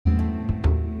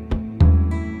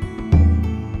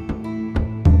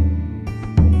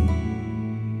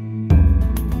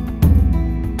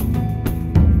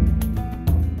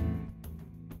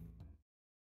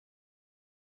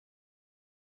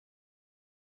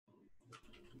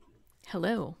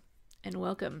Hello, and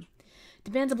welcome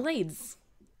to Bands of Blades.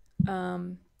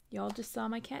 Y'all just saw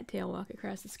my cattail walk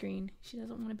across the screen. She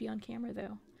doesn't want to be on camera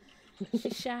though.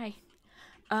 She's shy.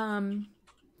 Um,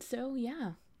 so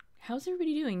yeah, how's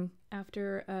everybody doing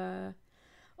after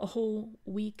a whole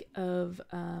week of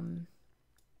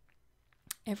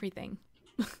everything?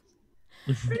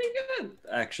 Pretty good,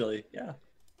 actually. Yeah.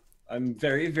 I'm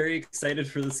very, very excited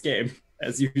for this game,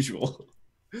 as usual.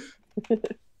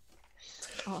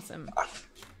 Awesome.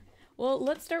 Well,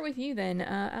 let's start with you then,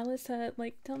 Alice.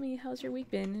 Tell me, how's your week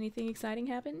been? Anything exciting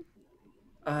happen?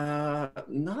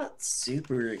 Not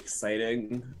super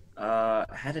exciting.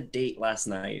 Had a date last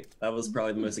night. That was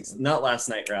probably the not last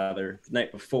night, rather, the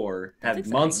night before. That's Had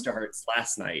exciting. Monster Hearts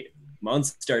last night.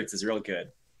 Monster Hearts is real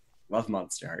good. Love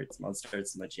Monster Hearts. Monster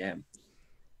Hearts is my jam.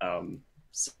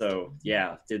 So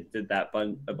yeah, did that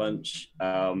a bunch.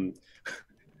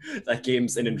 That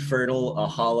game's an infernal, a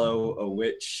hollow, a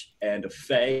witch, and a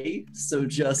fae. So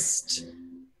just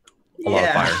A lot of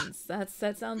fire.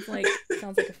 That sounds like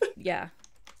yeah.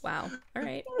 Wow. All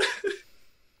right.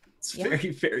 It's Yeah.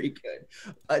 very, very good.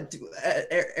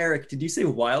 Eric, did you say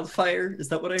wildfire? Is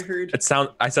that what I heard?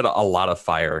 I said a lot of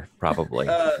fire, probably,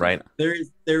 right? There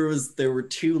were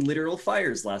two literal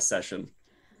fires last session.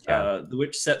 Yeah. The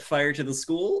witch set fire to the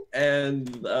school, and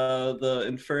the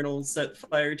infernal set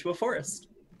fire to a forest.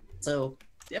 So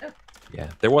yeah. Yeah,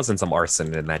 there wasn't some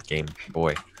arson in that game,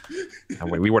 boy.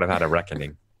 We would have had a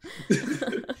reckoning.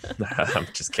 I'm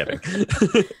just kidding.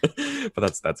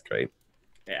 But that's great.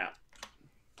 Yeah.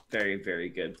 Very, very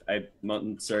good.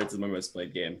 Monster Hearts is my most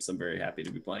played game, so I'm very happy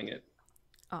to be playing it.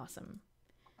 Awesome.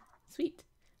 Sweet.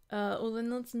 Well then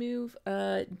let's move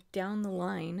down the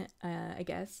line, I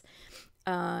guess.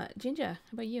 Ginga,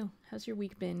 how about you? How's your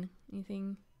week been?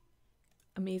 Anything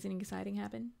amazing and exciting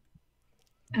happen?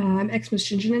 I'm Xmas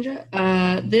Ginger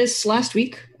Ninja. This last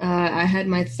week, I had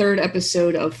my third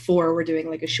episode of 4. We're doing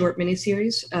like a short mini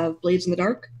series of Blades in the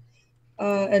Dark.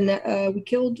 And we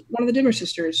killed one of the Dimmer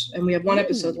sisters, and we have one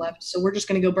episode left. So we're just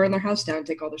going to go burn their house down and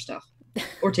take all their stuff.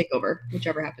 Or take over,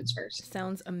 whichever happens first.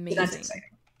 Sounds So amazing. that's exciting.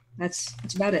 That's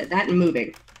about it. That and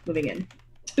moving in.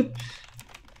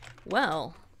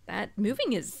 Well, that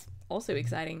moving is also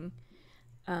exciting.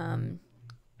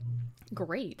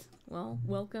 Great. Well,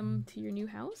 welcome to your new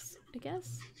house, I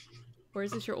guess. Or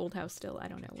is this your old house still? I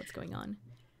don't know what's going on.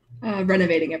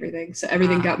 Renovating everything. So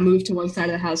everything got moved to one side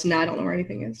of the house. Now I don't know where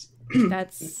anything is.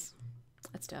 That's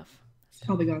tough.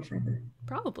 Probably gone forever.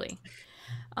 Probably.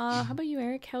 How about you,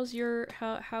 Eric?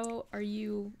 How are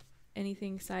you?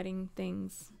 Anything exciting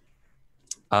things?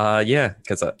 Yeah,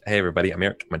 because hey everybody, I'm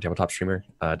Eric. I'm a tabletop streamer,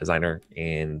 designer,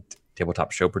 and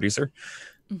tabletop show producer.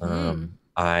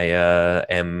 I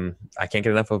can't get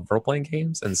enough of role-playing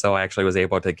games, and so I actually was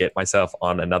able to get myself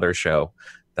on another show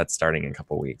that's starting in a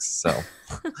couple weeks. So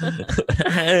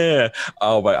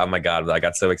oh my god, I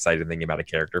got so excited thinking about a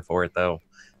character for it though.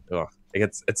 Ugh.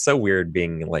 It's so weird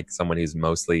being like someone who's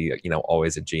mostly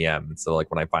always a GM. So like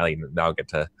when I finally now get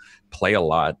to play a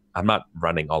lot, I'm not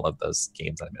running all of those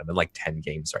games. I'm in like 10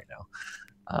 games right now.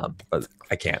 But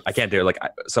I can't do it. Like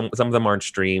some of them aren't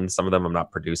streamed, some of them I'm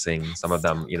not producing, some of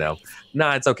them,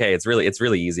 nah, it's okay. It's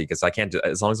really easy because I can't do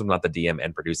as long as I'm not the DM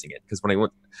and producing it. Because when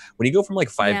you go from like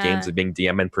 5 games of being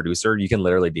DM and producer, you can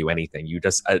literally do anything. You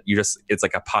just it's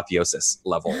like apotheosis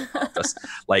level of just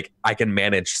like I can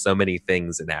manage so many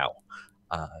things now.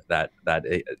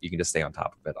 You can just stay on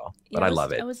top of it all. But I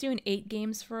love it. I was doing 8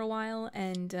 games for a while,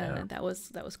 and that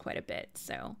was quite a bit.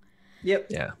 So. Yep.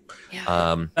 Yeah.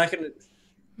 Back in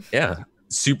Yeah.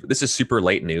 This is super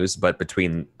late news, but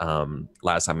between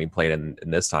last time we played and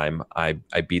this time, I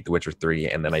beat The Witcher 3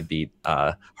 and then I beat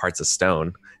Hearts of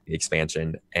Stone, the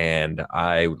expansion, and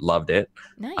I loved it.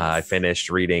 Nice. I finished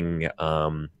reading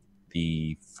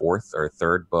the 4th or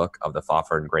 3rd book of the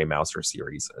Fafhrd and Grey Mouser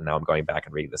series, and now I'm going back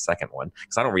and reading the 2nd one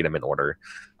because I don't read them in order.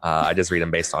 I just read them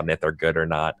based on if they're good or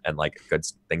not and like good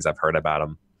things I've heard about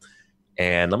them.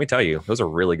 And let me tell you, those are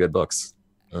really good books.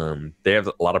 They have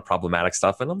a lot of problematic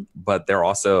stuff in them, but they're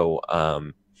also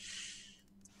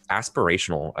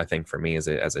aspirational, I think, for me as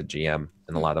a GM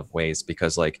in a lot of ways,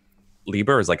 because like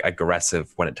Lieber is like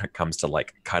aggressive when it comes to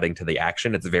like cutting to the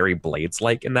action. It's very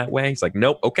Blades-like in that way. He's like,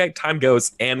 nope, okay, time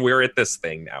goes, and we're at this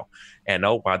thing now. And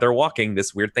oh, while they're walking,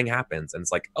 this weird thing happens, and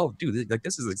it's like, oh, dude,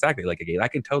 this is exactly like a game. I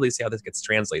can totally see how this gets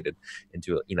translated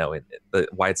into,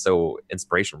 why it's so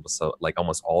inspirational. So like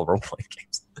almost all role-playing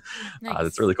games. Nice.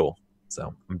 It's really cool.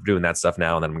 So I'm doing that stuff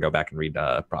now, and then I'm gonna go back and read.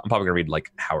 I'm probably gonna read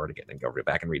like Howard again, and go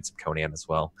back and read some Conan as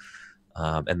well.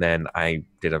 And then I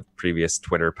did a previous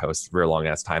Twitter post a very long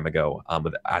ass time ago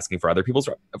with asking for other people's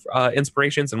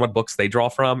inspirations and what books they draw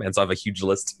from. And so I have a huge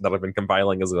list that I've been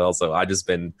compiling as well. So I've just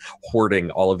been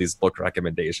hoarding all of these book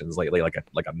recommendations lately, like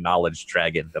a knowledge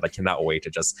dragon that I cannot wait to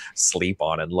just sleep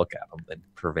on and look at them and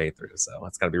purvey through. So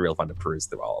it's gonna be real fun to peruse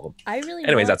through all of them. I really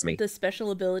Anyways, want that's me. the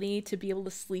special ability to be able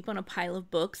to sleep on a pile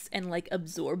of books and like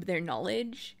absorb their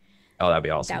knowledge. Oh, that'd be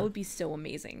awesome. That would be so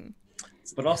amazing.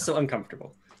 But also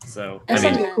uncomfortable. So That I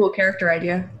sounds mean- like a cool character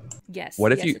idea. Yes.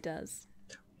 What if yes, you- it does.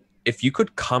 If you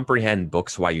could comprehend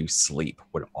books while you sleep,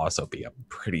 would also be a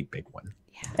pretty big one.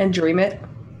 And dream it.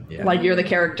 Yeah. Like you're the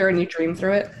character and you dream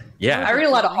through it. Yeah. I read a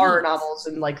lot of horror Great. novels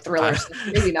and like thrillers.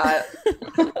 Maybe not.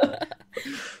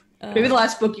 Maybe the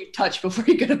last book you touch before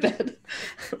you go to bed.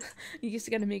 You just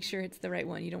got to make sure it's the right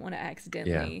one. You don't want to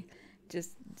accidentally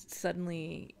just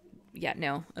suddenly. Yeah,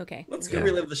 no. Okay. let's go Yeah.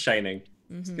 relive The Shining.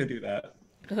 Mhm. Let's go do that.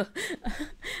 All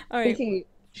right. Speaking,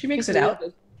 She makes it speaking out.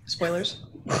 of Spoilers.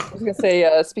 the- I was gonna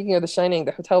say, speaking of The Shining,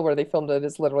 the hotel where they filmed it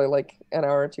is literally like an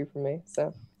hour or two from me.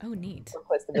 So Oh, neat. one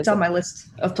place to It's visit. on my list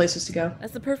of places to go.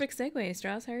 That's the perfect segue.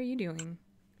 Strauss, how are you doing?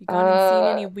 You gone and seen Uh,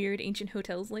 any weird ancient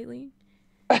hotels lately?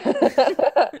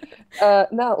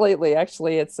 Not lately,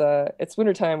 actually. It's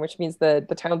wintertime, which means that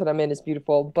the town that I'm in is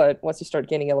beautiful, but once you start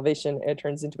gaining elevation, it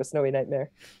turns into a snowy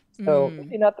nightmare. So Mm.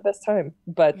 maybe not the best time.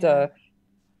 But Yeah.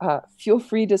 feel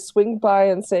free to swing by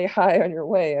and say hi on your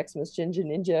way, Xmas Ginger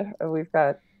Ninja. We've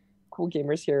got cool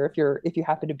gamers here if you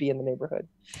happen to be in the neighborhood.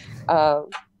 Go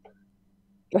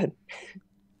ahead.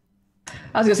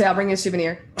 I was gonna say I'll bring you a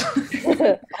souvenir.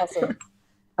 Awesome.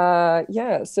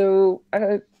 Yeah, so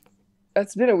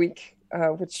it's been a week,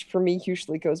 which for me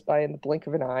usually goes by in the blink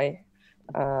of an eye.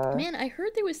 Man, I heard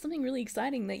there was something really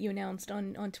exciting that you announced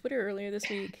on Twitter earlier this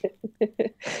week.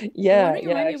 Yeah, Why don't you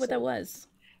yeah. remind me what that actually. was?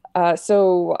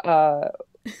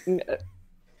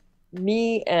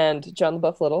 Me and John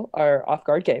LaBeouf Little are Off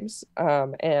Guard Games,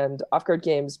 and Off Guard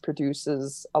Games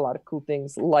produces a lot of cool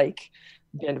things like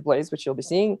Band of Blaze, which you'll be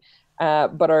seeing.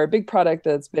 But our big product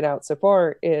that's been out so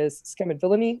far is Scam and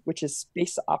Villainy, which is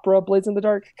space opera Blades in the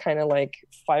Dark, kind of like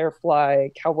Firefly,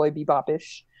 Cowboy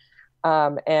Bebop-ish.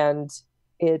 And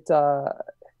it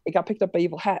got picked up by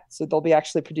Evil Hat, so they'll be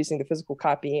actually producing the physical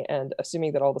copy, and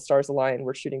assuming that all the stars align,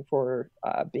 we're shooting for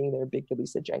being their big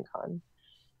release at Gen Con.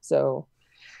 So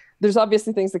there's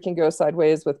obviously things that can go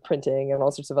sideways with printing and all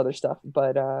sorts of other stuff,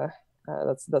 but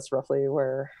that's roughly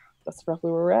where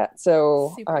we're at.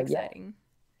 So Super yeah. exciting.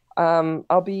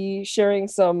 I'll be sharing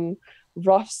some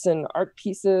roughs and art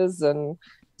pieces and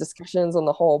discussions on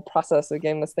the whole process of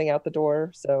getting this thing out the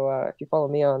door. So if you follow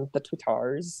me on the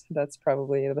Twitters, that's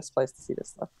probably the best place to see this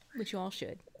stuff. Which you all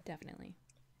should, definitely.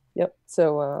 Yep.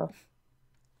 So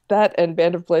that and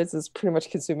Band of Blades is pretty much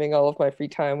consuming all of my free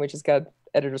time. We just got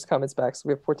editors' comments back, so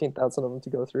we have 14,000 of them to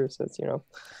go through. So it's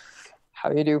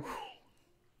how you do.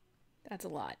 That's a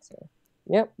lot.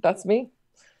 Yep, that's me.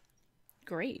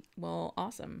 Great. Well,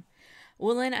 awesome.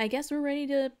 Well, then I guess we're ready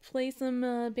to play some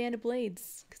Band of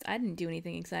Blades, because I didn't do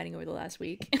anything exciting over the last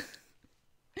week.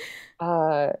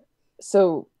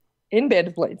 So in Band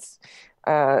of Blades,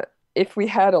 if we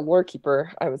had a lore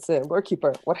keeper, I would say, lore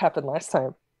keeper, what happened last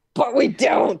time? But we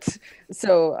don't.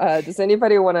 So does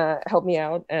anybody want to help me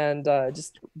out and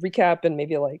just recap and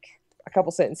maybe like a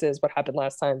couple sentences what happened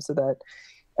last time, so that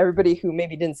everybody who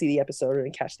maybe didn't see the episode or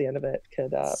didn't catch the end of it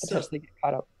could potentially get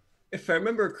caught up? If I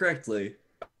remember correctly,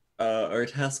 our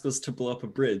task was to blow up a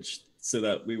bridge so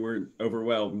that we weren't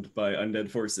overwhelmed by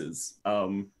undead forces,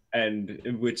 and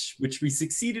which we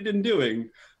succeeded in doing.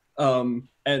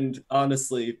 And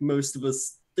honestly, most of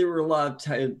us, there were a lot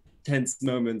of tense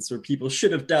moments where people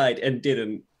should have died and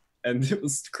didn't, and it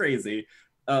was crazy.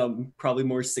 Probably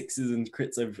more sixes and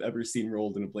crits I've ever seen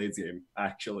rolled in a Blades game,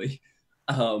 actually.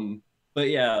 But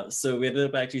yeah, so we ended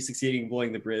up actually succeeding in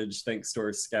blowing the bridge thanks to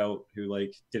our scout, who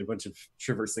like did a bunch of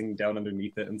traversing down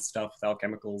underneath it and stuff with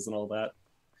alchemicals and all that.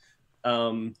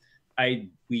 A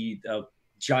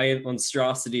giant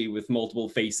monstrosity with multiple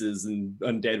faces and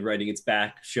undead riding its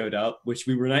back showed up, which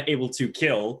we were not able to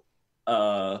kill.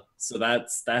 So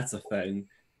that's a thing.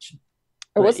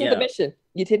 It wasn't yeah. the mission.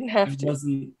 You didn't have to.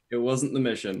 It wasn't the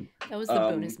mission. That was the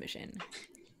bonus mission.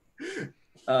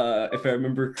 If I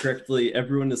remember correctly,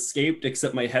 everyone escaped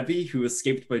except my heavy, who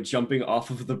escaped by jumping off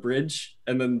of the bridge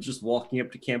and then just walking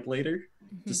up to camp later.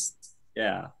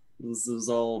 Yeah, this was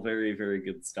all very, very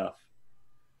good stuff.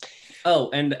 Oh,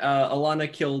 and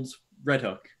Alana killed Red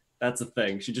Hook. That's a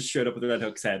thing. She just showed up with Red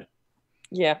Hook's head.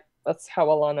 Yeah, that's how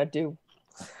Alana do.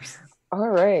 All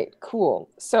right, cool.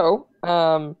 So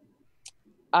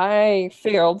I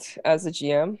failed as a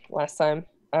GM last time.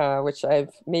 which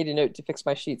I've made a note to fix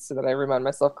my sheets so that I remind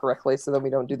myself correctly so that we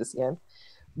don't do this again.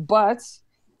 But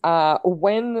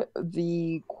when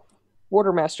the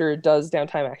quartermaster does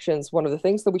downtime actions, one of the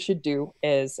things that we should do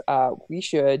is we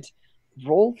should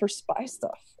roll for spy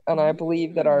stuff. And I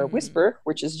believe that our whisper,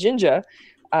 which is Ginga,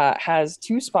 has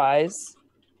 2 spies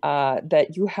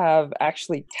that you have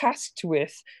actually tasked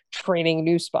with training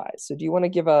new spies. So do you want to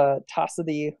give a toss of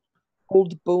the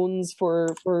old bones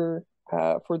for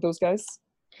those guys?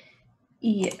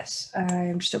 Yes,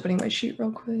 I'm just opening my sheet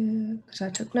real quick because I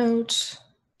took notes.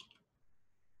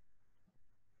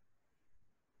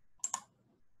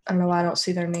 I don't know why I don't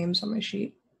see their names on my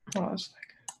sheet. Hold on a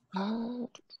second.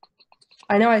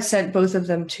 I know I sent both of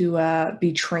them to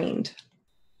be trained.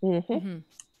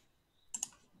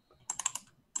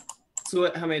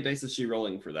 So how many dice is she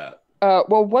rolling for that?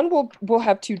 Well, one will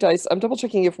have 2 dice. I'm double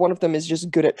checking if one of them is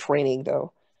just good at training,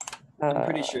 though. I'm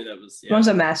pretty sure that was. Yeah. One's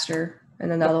a master,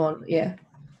 and then the other one, yeah.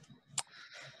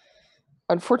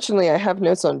 Unfortunately, I have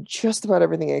notes on just about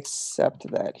everything except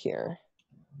that here.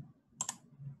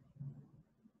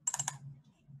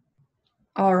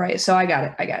 All right, so I got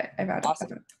it. I found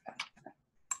Awesome. it.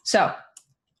 So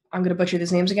I'm gonna butcher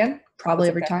these names again, probably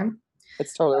That's every okay. time.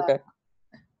 It's totally okay.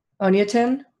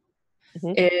 Onyatin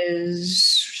Mhm.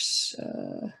 is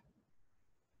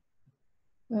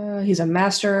he's a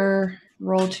master.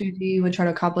 Roll 2d when trying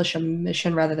to accomplish a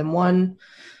mission rather than one,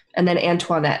 and then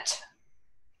Antoinette.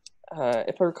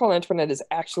 If I recall, Antoinette is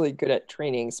actually good at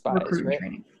training spies, Recruit right?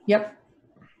 training. Yep.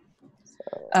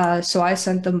 So I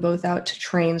sent them both out to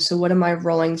train. So what am I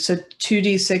rolling? So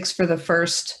 2d6 for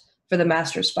the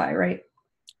master spy, right?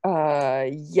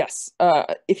 Yes.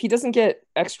 If he doesn't get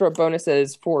extra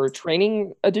bonuses for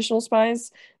training additional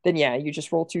spies, then yeah, you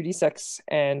just roll 2d6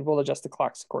 and we'll adjust the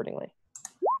clocks accordingly.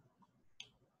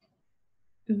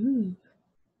 Ooh.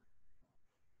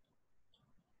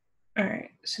 All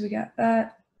right, so we got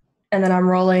that. And then I'm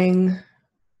rolling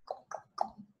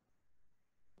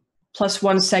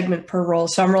 +1 segment per roll.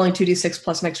 So I'm rolling 2d6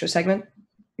 plus an extra segment.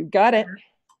 You got it.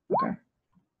 Okay.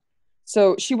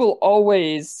 So she will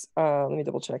always, let me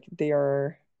double check. They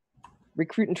are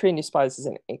recruit and train new spies is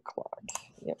an 8 clock.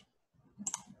 Yep.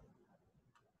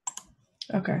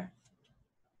 Okay.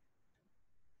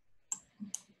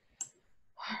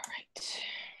 All right.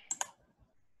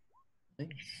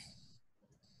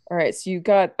 All right, so you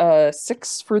got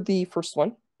 6 for the first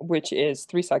one, which is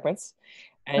 3 segments.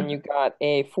 And you got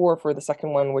a 4 for the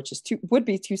second one, which is would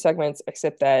be 2 segments,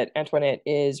 except that Antoinette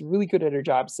is really good at her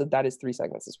job, so that is 3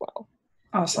 segments as well.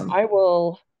 Awesome. So I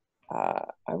will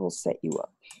set you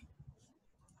up.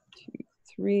 2,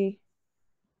 3,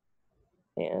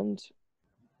 and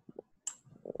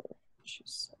 1,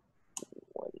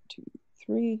 2,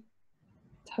 3.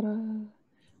 Ta-da!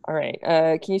 All right.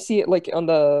 Can you see it like on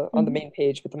the main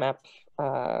page with the map?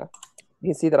 You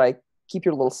can see that I keep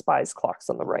your little spies clocks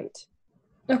on the right.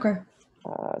 Okay.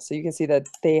 So you can see that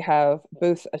they have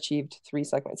both achieved 3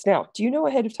 segments. Now, do you know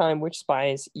ahead of time which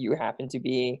spies you happen to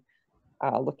be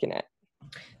looking at?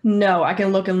 No, I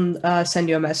can look and send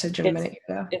you a message in a minute.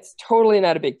 Yeah. It's totally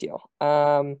not a big deal.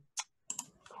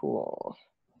 Cool.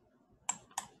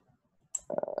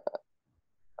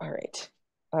 All right.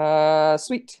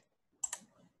 Sweet.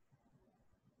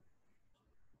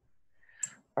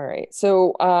 All right.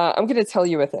 So I'm going to tell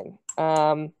you a thing.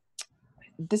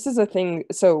 This is a thing.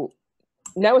 So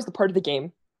now is the part of the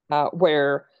game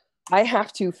where I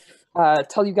have to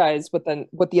tell you guys what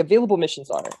the available missions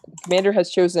are. The commander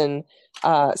has chosen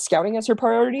scouting as her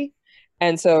priority,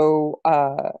 and so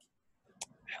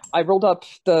I rolled up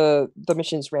the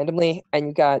missions randomly, and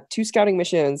you got 2 scouting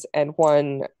missions and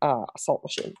 1 assault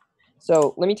mission.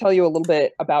 So let me tell you a little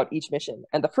bit about each mission.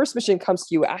 And the first mission comes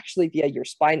to you actually via your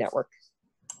spy network.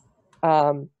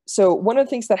 So one of the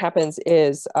things that happens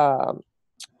is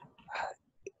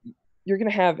you're going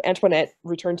to have Antoinette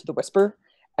return to the Whisper.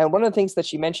 And one of the things that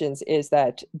she mentions is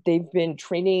that they've been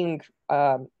training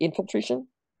infiltration.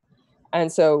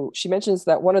 And so she mentions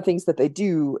that one of the things that they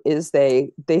do is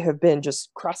they have been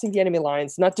just crossing the enemy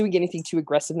lines, not doing anything too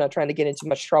aggressive, not trying to get into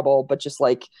much trouble, but just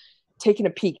like taking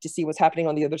a peek to see what's happening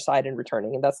on the other side and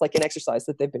returning. And that's like an exercise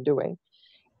that they've been doing.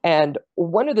 And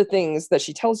one of the things that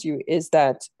she tells you is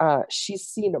that she's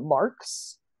seen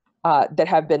marks that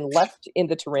have been left in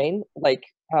the terrain, like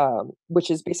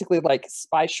which is basically like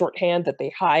spy shorthand that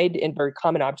they hide in very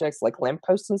common objects like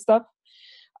lampposts and stuff.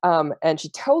 And she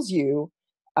tells you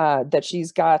that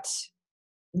she's got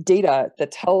data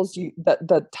that tells you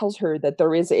that tells her that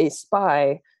there is a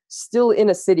spy still in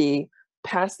a city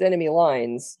past enemy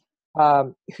lines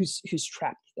who's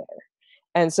trapped there.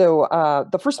 And so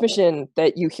the first mission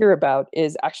that you hear about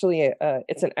is actually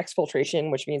it's an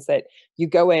exfiltration, which means that you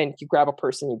go in, you grab a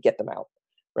person, you get them out,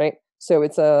 right? So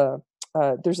it's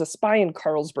there's a spy in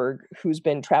Carlsberg who's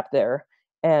been trapped there,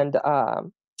 and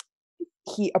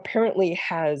he apparently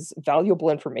has valuable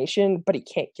information, but he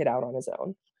can't get out on his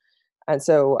own. And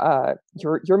so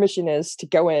your mission is to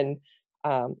go in,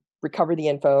 recover the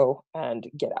info, and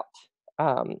get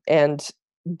out. And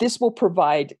this will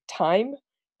provide time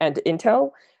and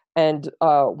intel. And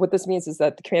what this means is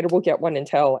that the commander will get 1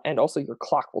 intel, and also your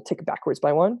clock will tick backwards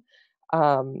by 1.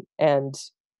 And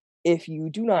if you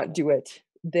do not do it,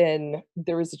 then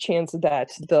there is a chance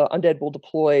that the undead will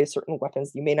deploy certain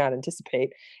weapons you may not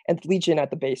anticipate, and the Legion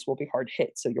at the base will be hard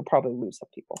hit, so you'll probably lose some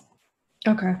people.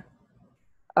 Okay.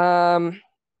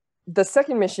 The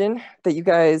second mission that you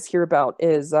guys hear about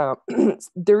is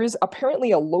there is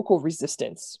apparently a local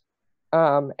resistance.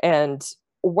 And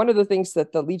one of the things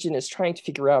that the Legion is trying to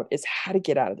figure out is how to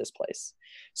get out of this place.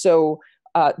 So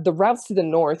the routes to the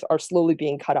north are slowly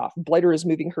being cut off. Blighter is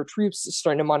moving her troops,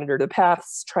 starting to monitor the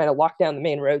paths, trying to lock down the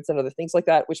main roads and other things like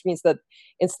that, which means that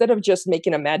instead of just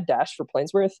making a mad dash for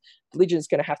Plainsworth, the Legion is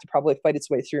going to have to probably fight its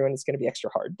way through, and it's going to be extra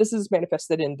hard. This is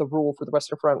manifested in the rule for the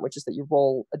Western Front, which is that you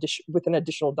roll with an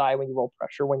additional die when you roll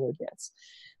pressure when you advance.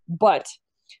 But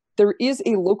there is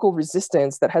a local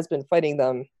resistance that has been fighting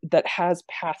them that has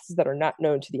paths that are not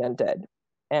known to the undead.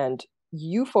 And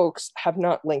you folks have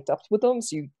not linked up with them,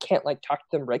 so you can't like talk to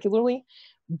them regularly,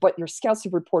 but your scouts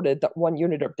have reported that 1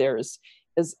 unit of theirs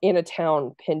is in a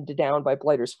town pinned down by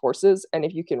Blighter's forces, and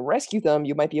if you can rescue them,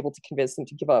 you might be able to convince them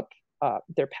to give up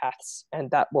their paths, and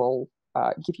that will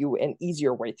give you an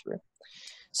easier way through.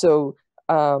 So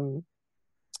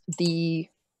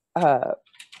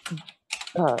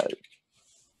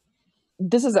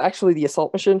this is actually the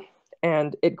assault mission,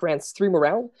 and it grants 3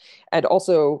 morale, and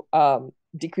also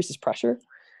decreases pressure,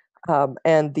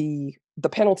 and the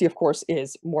penalty, of course,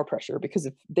 is more pressure, because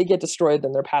if they get destroyed,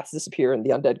 then their paths disappear and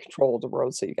the undead control the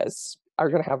road, so you guys are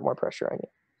going to have more pressure on you.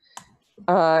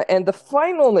 And the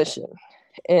final mission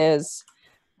is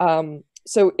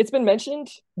so it's been mentioned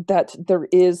that there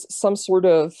is some sort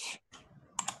of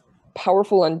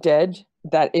powerful undead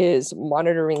that is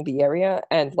monitoring the area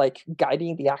and like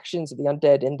guiding the actions of the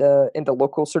undead in the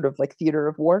local sort of like theater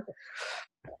of war.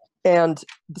 And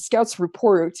the scouts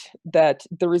report that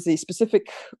there is a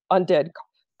specific undead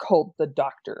called the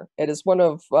Doctor. It is one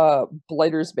of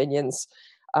Blighter's minions.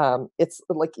 It's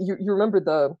like you remember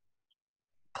the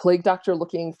plague doctor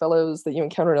looking fellows that you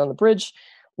encountered on the bridge?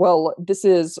 Well, this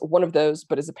is one of those,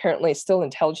 but is apparently still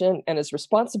intelligent and is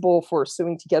responsible for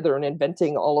sewing together and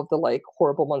inventing all of the like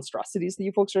horrible monstrosities that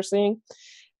you folks are seeing.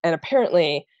 And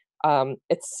apparently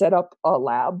it's set up a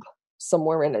lab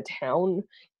somewhere in a town,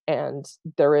 and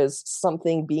there is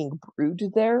something being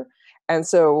brewed there. And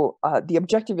so the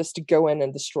objective is to go in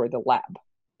and destroy the lab.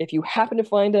 If you happen to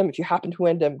find him, if you happen to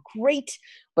end him, great.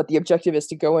 But the objective is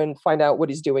to go and find out what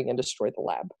he's doing and destroy the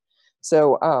lab.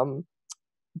 So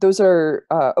those are,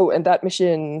 and that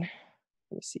mission,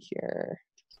 let me see here.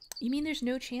 You mean there's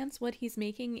no chance what he's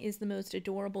making is the most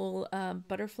adorable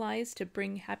butterflies to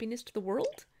bring happiness to the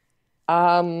world?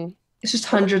 It's just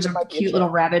hundreds of cute little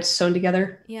rabbits sewn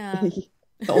together. Yeah. The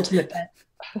ultimate pet.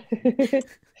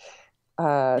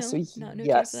 No yes.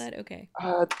 chance of that? Okay.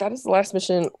 That is the last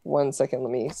mission. 1 second,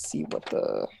 let me see what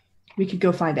the... We could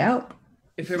go find out.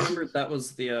 If I remember, that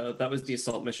was the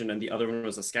assault mission, and the other one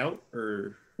was a scout,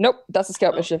 or... Nope, that's a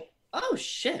scout mission. Oh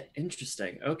shit!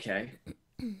 Interesting. Okay.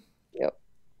 Yep.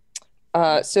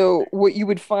 So what you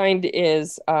would find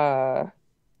is intel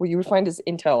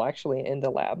actually in the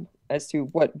lab as to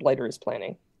what Blighter is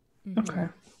planning. Okay.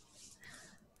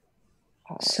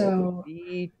 So it would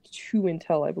be 2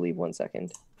 intel, I believe. 1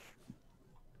 second.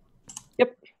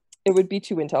 Yep, it would be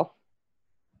 2 intel.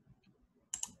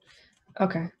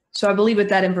 Okay. So I believe with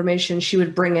that information, she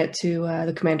would bring it to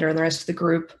the commander and the rest of the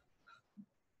group.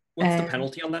 What's the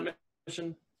penalty on that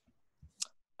mission?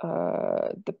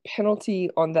 The penalty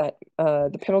on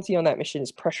that mission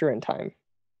is pressure and time.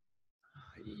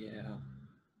 Yeah.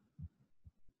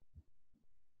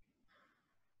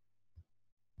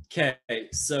 Okay,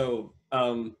 so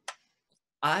to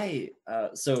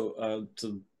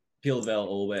peel the veil a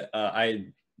little bit,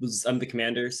 I'm the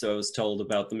commander, so I was told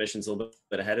about the missions a little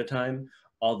bit ahead of time.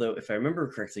 Although, if I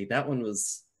remember correctly, that one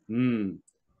was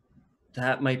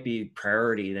that might be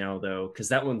priority now, though, because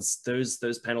that one's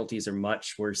those penalties are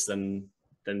much worse than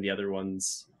the other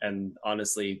ones. And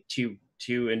honestly, two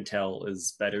intel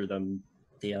is better than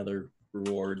the other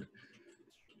reward.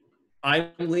 I'm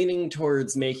leaning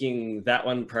towards making that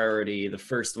one priority, the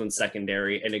first one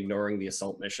secondary, and ignoring the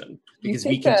assault mission, because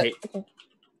we can take.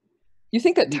 You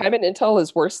think that time and intel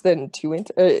is worse than two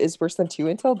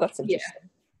intel? That's interesting.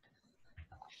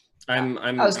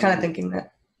 I was kind of thinking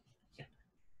that.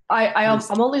 I'm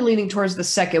only leaning towards the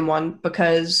second one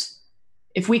because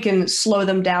if we can slow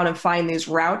them down and find these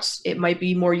routes, it might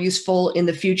be more useful in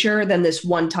the future than this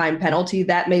one-time penalty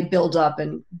that may build up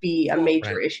and be a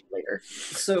major issue later.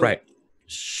 So,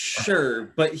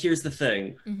 sure, but here's the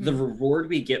thing. The reward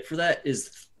we get for that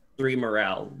is 3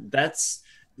 morale.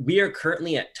 We are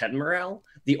currently at 10 morale.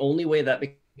 The only way that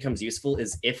becomes useful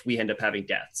is if we end up having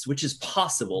deaths, which is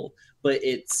possible, but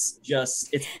it's a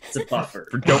buffer.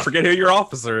 Don't forget who your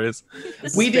officer is.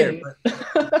 We did.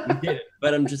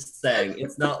 But I'm just saying,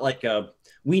 it's not like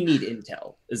we need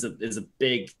intel is a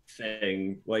big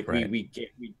thing. Like we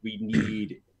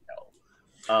need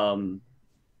intel.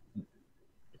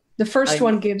 The first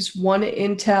one gives 1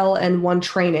 intel and 1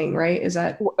 training, right? Is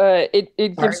that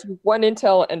it gives you 1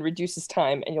 intel and reduces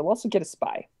time, and you'll also get a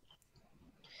spy.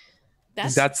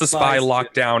 That's the spy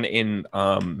lockdown in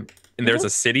and there's a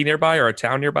city nearby or a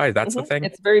town nearby. That's the thing.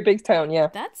 It's a very big town, yeah.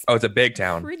 It's a big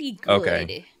town. Pretty good.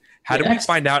 Okay. How do we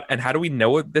find out, and how do we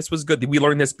know this was good? Did we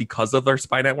learn this because of our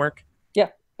spy network? Yeah,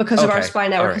 because of our spy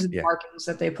network, because of the markings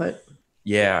that they put.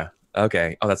 Yeah.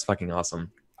 Okay. Oh, that's fucking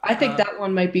awesome. I think that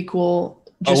one might be cool.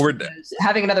 Just because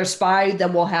having another spy,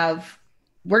 then we're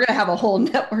gonna have a whole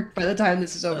network by the time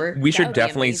this is over. We should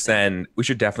definitely send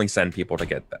people to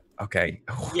get that. Okay.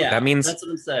 Yeah, that means that's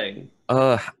what I'm saying.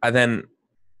 And then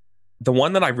the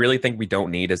one that I really think we don't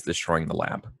need is destroying the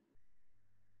lab.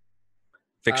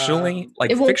 Fictionally,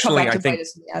 it won't come back I to think bite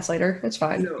us in the ass later. It's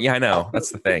fine. Yeah, I know.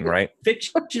 That's the thing, right?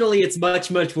 Fictionally, it's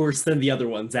much, much worse than the other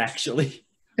ones, actually.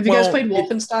 Have you guys played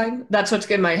Wolfenstein? That's what's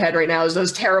in my head right now, is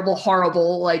those terrible,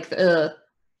 horrible,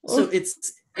 So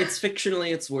it's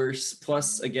fictionally, it's worse.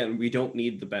 Plus, again, we don't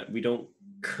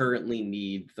currently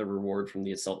need the reward from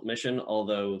the assault mission,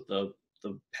 although the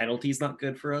penalty's not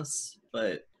good for us.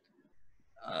 But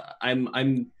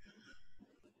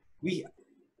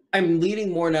I'm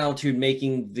leaning more now to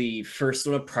making the first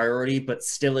one a priority,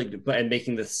 and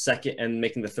making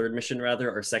the third mission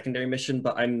rather our secondary mission.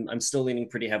 But I'm still leaning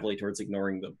pretty heavily towards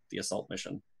ignoring the assault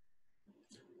mission.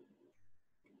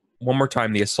 One more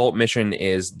time, the assault mission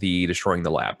is the destroying the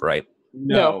lab, right?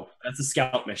 No, that's a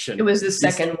scout mission. It was the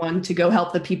second one to go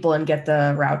help the people and get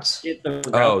the routes.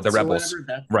 The rebels.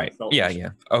 Right. Yeah.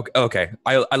 Okay.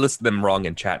 I listed them wrong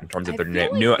in chat in terms of their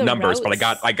new numbers, but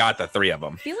I got the 3 of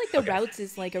them. I feel like the routes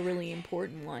is like a really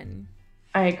important one.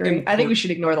 I agree. I think we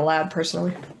should ignore the lab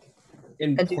personally.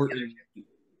 Important.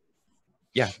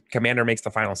 Yeah, Commander makes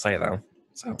the final say though.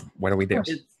 So what do we do?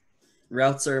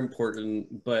 Routes are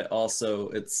important, but also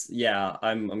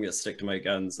I'm gonna stick to my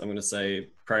guns. I'm gonna say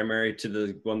primary to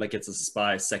the one that gets us a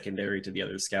spy, secondary to the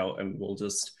other scout, and we'll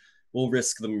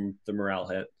risk the morale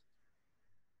hit.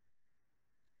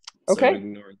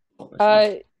 Okay.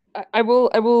 I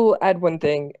will add one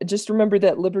thing. Just remember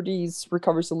that Liberties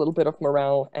recovers a little bit of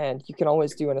morale, and you can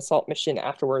always do an assault mission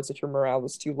afterwards if your morale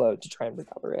was too low to try and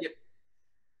recover it. Yep.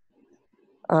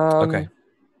 Okay.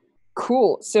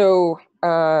 Cool. So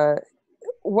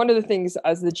one of the things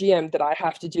as the GM that I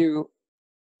have to do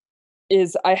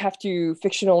is I have to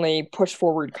fictionally push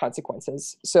forward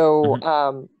consequences.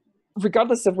 So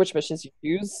regardless of which missions you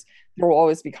use, there will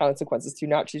always be consequences to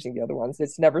not choosing the other ones.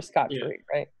 It's never scot-free,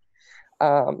 right?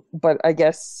 But I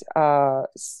guess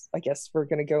we're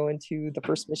gonna go into the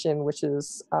first mission, which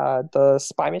is the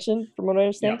spy mission, from what I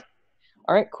understand. Yeah.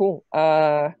 All right, cool.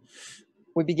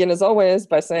 We begin as always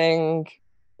by saying,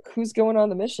 who's going on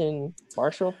the mission,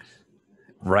 Marshall?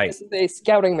 Right. This is a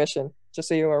scouting mission, just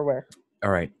so you are aware. All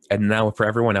right. And now for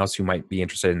everyone else who might be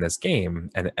interested in this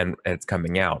game and it's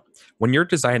coming out, when you're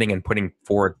designing and putting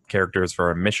forward characters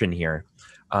for a mission here,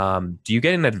 do you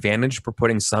get an advantage for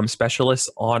putting some specialists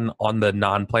on the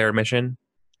non-player mission?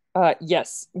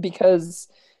 Yes, because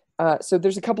so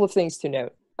there's a couple of things to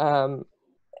note.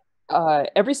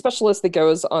 Every specialist that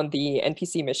goes on the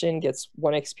NPC mission gets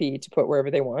 1 XP to put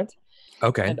wherever they want.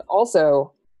 Okay. And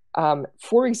also,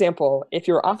 for example, if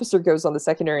your officer goes on the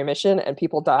secondary mission and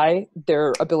people die,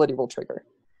 their ability will trigger.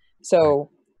 So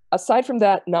aside from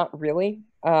that, not really.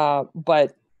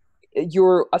 But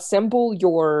you assemble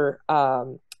your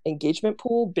engagement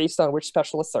pool based on which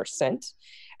specialists are sent.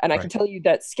 And I can tell you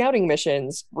that scouting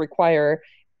missions require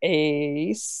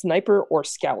a sniper or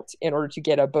scout in order to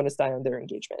get a bonus die on their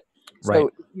engagement. So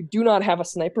if you do not have a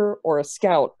sniper or a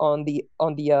scout on the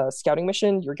scouting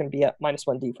mission, you're going to be at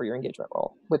 -1D for your engagement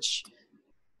roll, which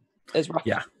is rough.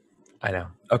 Yeah, I know.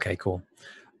 Okay, cool.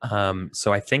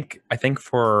 So I think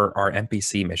for our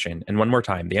NPC mission, and one more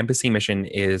time, the NPC mission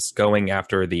is going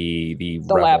after the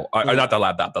rebel, lab. not the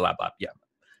lab. Yeah.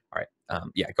 All right.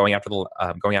 Yeah, going after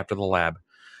the lab.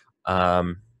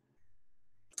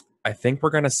 I think we're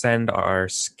gonna send our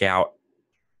scout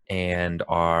and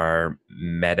our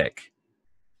medic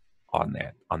on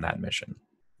that mission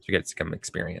to get some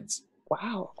experience.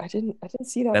 Wow, I didn't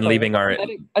see that. Then part. leaving our.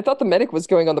 I thought the medic was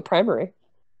going on the primary.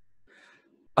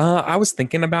 I was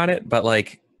thinking about it, but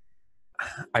like,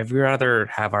 I'd rather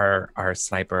have our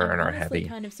sniper I'm and our honestly heavy.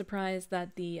 kind of surprised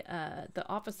that the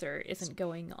officer isn't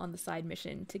going on the side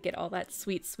mission to get all that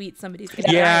sweet somebody's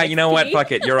gonna Yeah, die you know what? XP.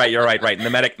 Fuck it. You're right. And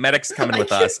the medic's coming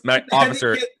with us.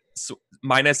 Officer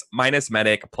minus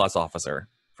medic plus officer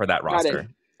for that Got it. roster.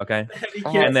 Okay.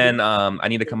 Uh-huh. And then I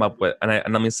need to come up with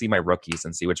and let me see my rookies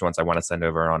and see which ones I want to send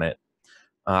over on it.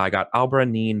 I got Albra,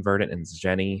 Neen, Verdant, and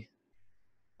Jenny.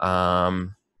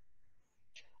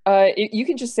 You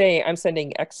can just say I'm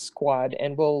sending X squad,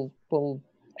 and we'll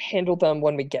handle them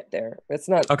when we get there. It's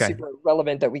not super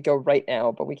relevant that we go right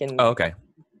now, but we can. Oh, okay.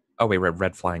 Oh wait,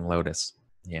 red flying lotus.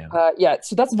 Yeah. Yeah.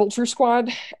 So that's Vulture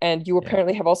Squad, and you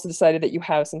apparently have also decided that you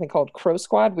have something called Crow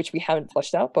Squad, which we haven't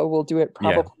fleshed out, but we'll do it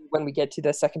probably when we get to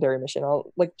the secondary mission.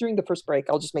 I'll during the first break,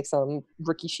 I'll just make some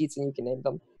rookie sheets and you can name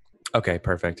them. Okay,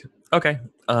 perfect. Okay.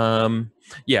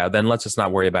 Yeah, then let's just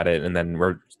not worry about it, and then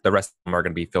the rest of them are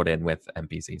going to be filled in with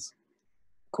NPCs.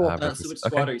 Cool. So which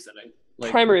squad are you sending?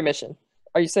 Primary mission.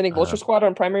 Are you sending Vulture Squad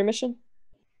on primary mission?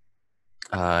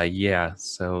 Yeah.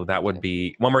 So that would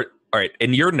be one more. All right.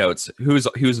 In your notes, who's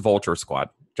Vulture Squad?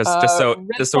 Just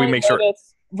so we make sure.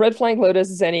 Red Flying Lotus,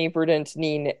 Zenny, Verdant,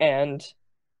 Neen, and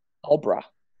Albra.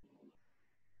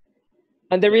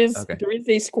 And there is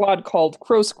a squad called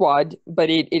Crow Squad, but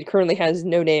it currently has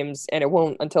no names, and it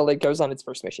won't until it goes on its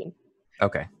first mission.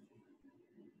 Okay.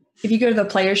 If you go to the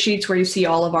player sheets where you see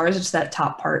all of ours, it's that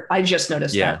top part. I just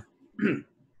noticed that.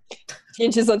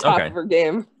 Inches on top of her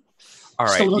game. All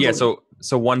right. Yeah. So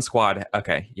one squad.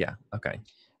 Okay. Yeah. Okay.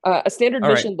 A standard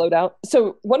mission loadout.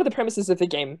 So one of the premises of the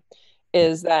game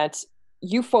is that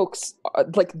you folks,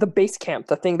 like the base camp,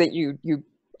 the thing that you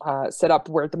set up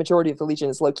where the majority of the Legion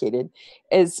is located,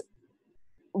 is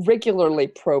regularly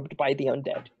probed by the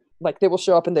undead. Like they will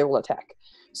show up and they will attack.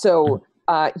 So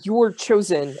you're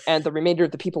chosen, and the remainder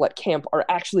of the people at camp are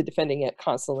actually defending it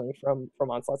constantly from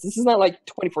onslaughts. This is not like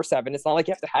 24/7. It's not like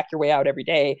you have to hack your way out every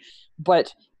day.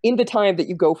 But in the time that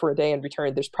you go for a day and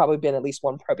return, there's probably been at least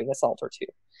one probing assault or two.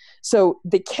 So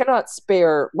they cannot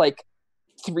spare like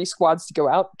 3 squads to go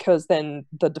out, because then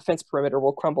the defense perimeter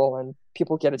will crumble and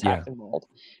people get attacked and mauled.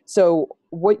 So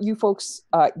what you folks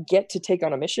get to take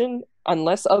on a mission,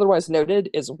 unless otherwise noted,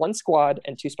 is 1 squad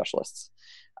and 2 specialists.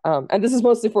 And this is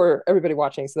mostly for everybody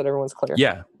watching so that everyone's clear.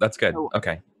 Yeah, that's good. So,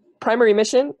 okay. Primary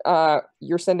mission,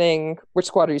 you're sending, which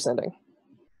squad are you sending?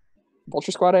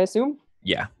 Vulture Squad, I assume?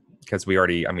 Yeah, because we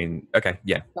already, okay,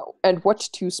 yeah. No. And what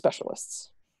 2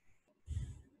 specialists?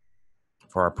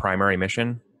 For our primary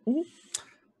mission? Mm-hmm.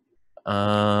 What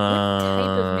type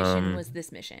of mission was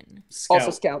this mission? Scout. Also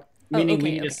scout. Meaning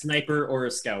we need a sniper or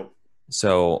a scout.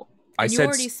 So I you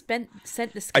already sent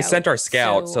the scout. I sent our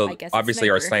scout, so I guess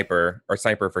obviously our sniper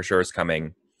for sure is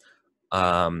coming.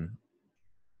 And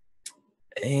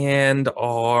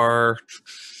our,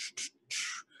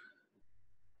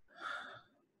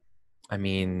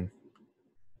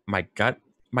 my gut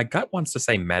wants to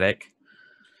say medic,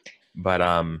 but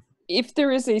if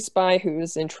there is a spy who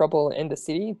is in trouble in the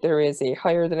city, there is a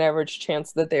higher than average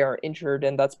chance that they are injured,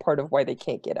 and that's part of why they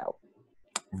can't get out.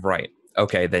 Right.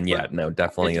 Okay, then yeah, no,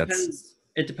 definitely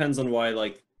it depends on why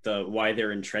why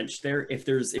they're entrenched there. If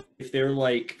they're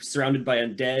like surrounded by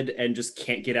undead and just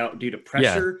can't get out due to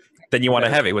pressure, then you want a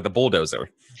heavy with a bulldozer.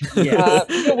 Yeah.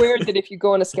 Be aware that if you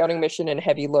go on a scouting mission and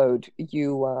heavy load,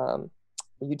 you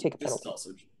take a penalty.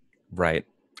 Right.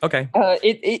 Okay.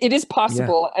 It is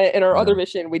possible. In our other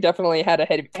mission, we definitely had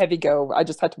a heavy go. I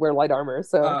just had to wear light armor.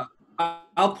 So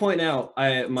I'll point out,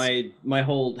 my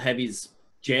whole heavies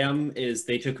jam is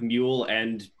they took mule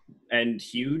and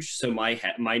huge, so my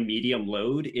medium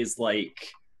load is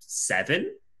like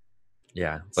 7.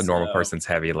 Yeah, it's a normal person's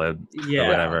heavy load. Yeah. Or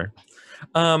whatever.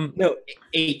 No,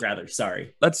 8 rather.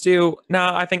 Sorry. Let's do.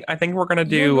 No, I think we're gonna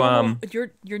do.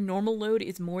 Your normal load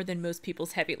is more than most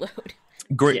people's heavy load.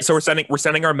 Great. Yes. So we're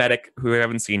sending our medic, who we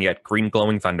haven't seen yet, Green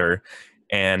Glowing Thunder,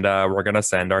 and we're gonna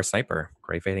send our sniper,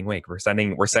 Gray Fading Wake. We're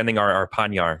sending our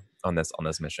Panyar on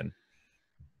this mission.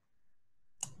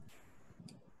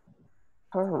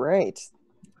 all right.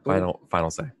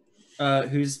 Final say.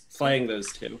 Who's playing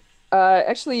those 2?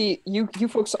 Actually, you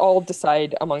folks all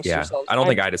decide amongst yourselves. I don't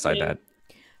think I decide that.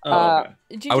 Okay.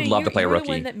 Ginger, I would love to play you're rookie.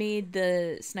 the one that made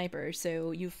the sniper,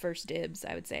 so you first dibs,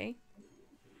 I would say.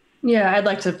 Yeah, I'd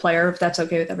like to play her if that's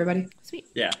okay with everybody. Sweet.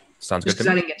 Yeah. Sounds Just good because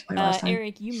to I me. didn't get to play last time.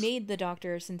 Eric, you made the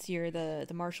doctor since you're the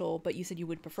marshal, but you said you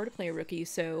would prefer to play a rookie.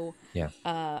 So Yeah.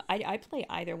 I play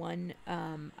either one.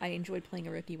 I enjoyed playing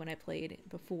a rookie when I played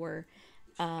before,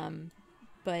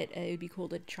 but it would be cool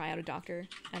to try out a doctor.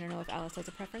 I don't know if Alice has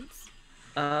a preference.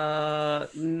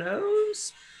 No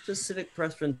specific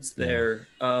preference there.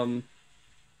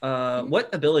 What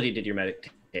ability did your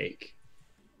medic take?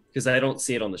 Because I don't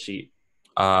see it on the sheet.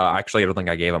 Actually, I don't think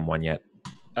I gave him one yet.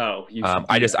 Oh, you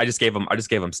I just gave him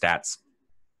stats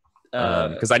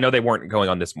because I know they weren't going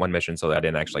on this one mission, so I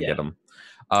didn't actually get them.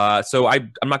 So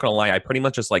I'm not gonna lie, I pretty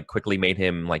much just like quickly made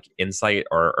him like insight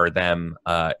or them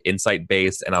insight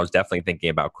based, and I was definitely thinking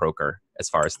about Croaker as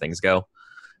far as things go.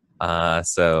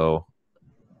 So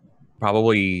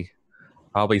probably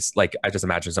like I just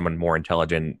imagine someone more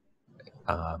intelligent,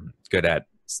 good at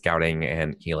scouting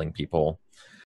and healing people.